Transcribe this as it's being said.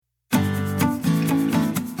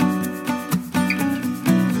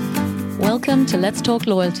Welcome to Let's Talk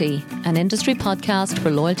Loyalty, an industry podcast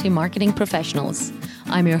for loyalty marketing professionals.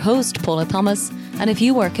 I'm your host, Paula Thomas, and if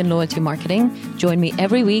you work in loyalty marketing, join me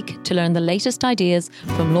every week to learn the latest ideas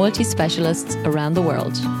from loyalty specialists around the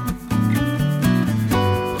world.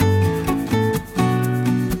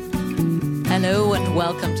 Hello and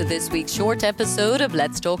welcome to this week's short episode of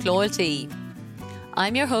Let's Talk Loyalty.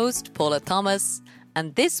 I'm your host, Paula Thomas,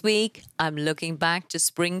 and this week I'm looking back to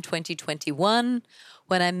spring 2021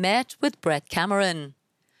 when I met with Brett Cameron,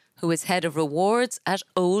 who is head of rewards at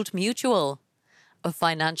Old Mutual, a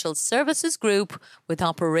financial services group with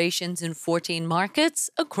operations in 14 markets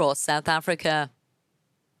across South Africa.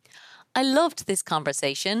 I loved this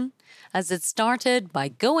conversation as it started by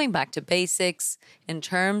going back to basics in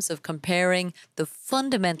terms of comparing the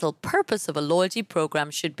fundamental purpose of a loyalty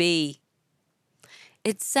program should be.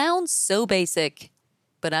 It sounds so basic,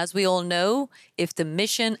 but as we all know, if the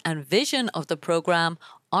mission and vision of the program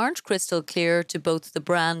aren't crystal clear to both the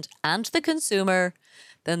brand and the consumer,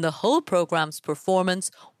 then the whole program's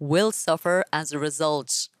performance will suffer as a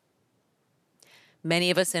result.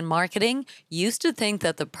 Many of us in marketing used to think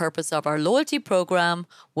that the purpose of our loyalty program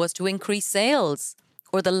was to increase sales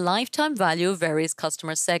or the lifetime value of various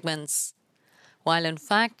customer segments, while in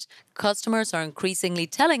fact, customers are increasingly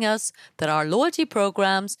telling us that our loyalty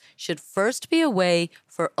programs should first be a way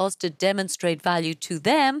for us to demonstrate value to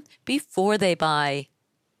them before they buy.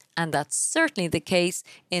 And that's certainly the case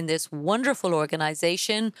in this wonderful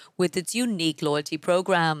organization with its unique loyalty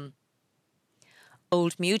program.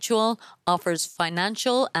 Old Mutual offers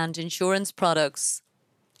financial and insurance products.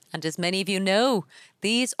 And as many of you know,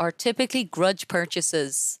 these are typically grudge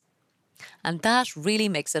purchases. And that really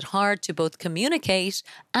makes it hard to both communicate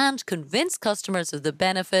and convince customers of the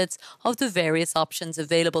benefits of the various options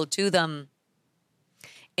available to them.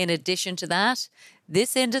 In addition to that,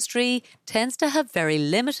 this industry tends to have very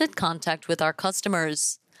limited contact with our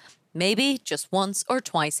customers, maybe just once or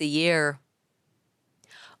twice a year.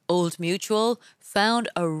 Old Mutual found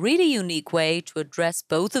a really unique way to address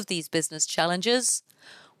both of these business challenges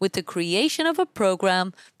with the creation of a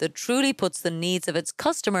program that truly puts the needs of its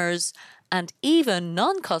customers and even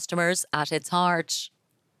non-customers at its heart.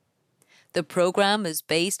 The program is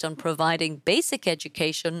based on providing basic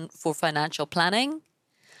education for financial planning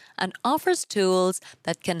and offers tools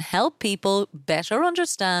that can help people better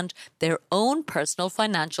understand their own personal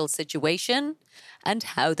financial situation and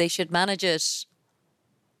how they should manage it.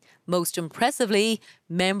 Most impressively,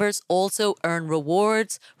 members also earn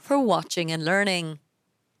rewards for watching and learning,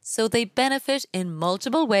 so they benefit in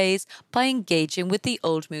multiple ways by engaging with the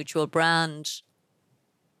Old Mutual brand.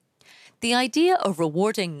 The idea of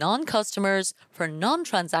rewarding non-customers for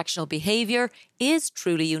non-transactional behaviour is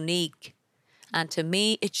truly unique, and to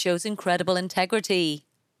me it shows incredible integrity,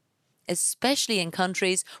 especially in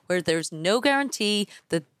countries where there's no guarantee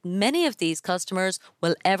that many of these customers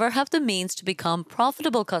will ever have the means to become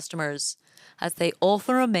profitable customers, as they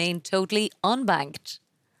often remain totally unbanked.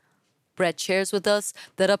 Brett shares with us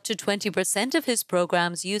that up to 20% of his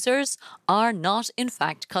program's users are not in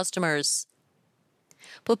fact customers.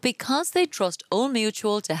 But because they trust Old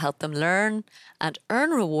Mutual to help them learn and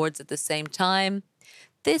earn rewards at the same time,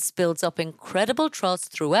 this builds up incredible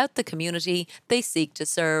trust throughout the community they seek to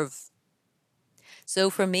serve.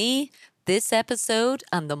 So for me, this episode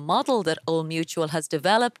and the model that Old Mutual has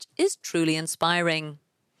developed is truly inspiring.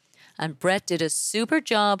 And Brett did a super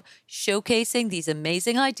job showcasing these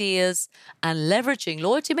amazing ideas and leveraging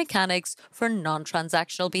loyalty mechanics for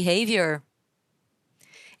non-transactional behaviour.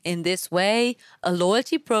 In this way, a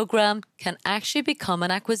loyalty program can actually become an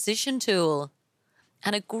acquisition tool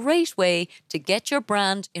and a great way to get your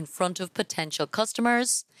brand in front of potential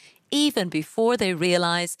customers, even before they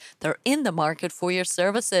realise they're in the market for your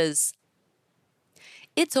services.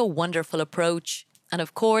 It's a wonderful approach. And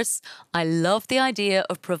of course, I love the idea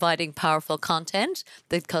of providing powerful content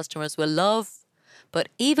that customers will love. But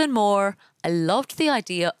even more, I loved the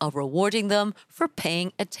idea of rewarding them for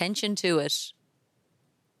paying attention to it.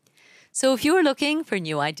 So if you are looking for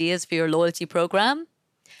new ideas for your loyalty program,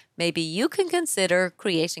 maybe you can consider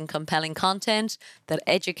creating compelling content that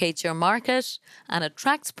educates your market and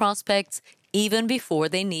attracts prospects even before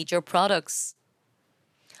they need your products.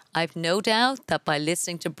 I've no doubt that by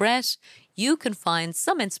listening to Brett, you can find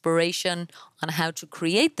some inspiration on how to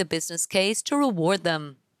create the business case to reward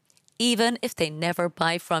them, even if they never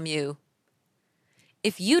buy from you.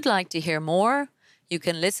 If you'd like to hear more, you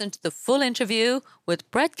can listen to the full interview with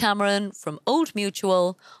Brett Cameron from Old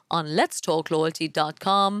Mutual on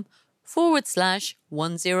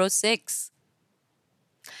letstalkloyalty.com/106.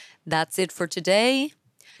 That's it for today.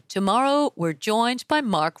 Tomorrow, we're joined by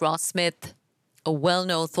Mark Ross Smith, a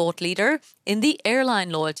well-known thought leader in the airline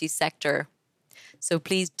loyalty sector. So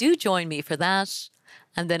please do join me for that.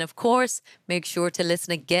 And then, of course, make sure to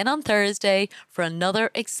listen again on Thursday for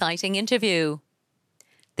another exciting interview.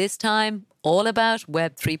 This time, all about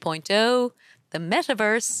Web 3.0, the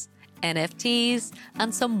metaverse, NFTs,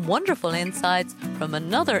 and some wonderful insights from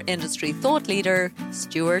another industry thought leader,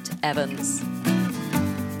 Stuart Evans.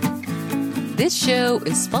 This show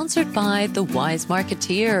is sponsored by The Wise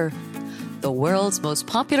Marketeer, the world's most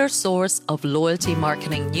popular source of loyalty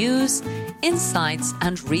marketing news, insights,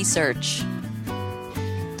 and research.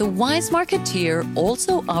 The Wise Marketeer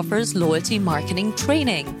also offers loyalty marketing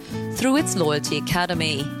training through its Loyalty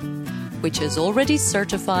Academy, which has already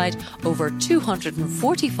certified over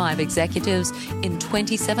 245 executives in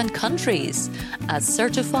 27 countries as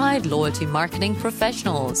certified loyalty marketing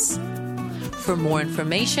professionals. For more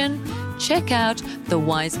information, check out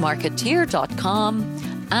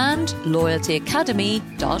thewisemarketeer.com and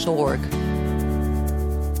loyaltyacademy.org.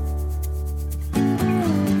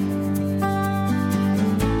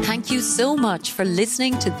 Thank you so much for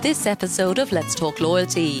listening to this episode of Let's Talk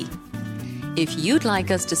Loyalty. If you'd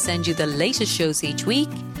like us to send you the latest shows each week,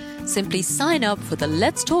 simply sign up for the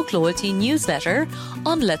Let's Talk Loyalty newsletter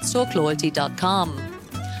on letstalkloyalty.com,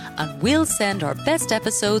 and we'll send our best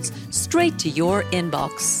episodes straight to your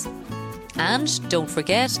inbox. And don't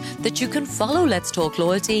forget that you can follow Let's Talk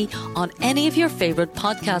Loyalty on any of your favourite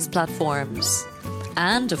podcast platforms.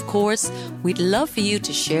 And of course, we'd love for you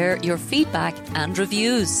to share your feedback and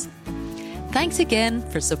reviews. Thanks again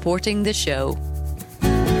for supporting the show.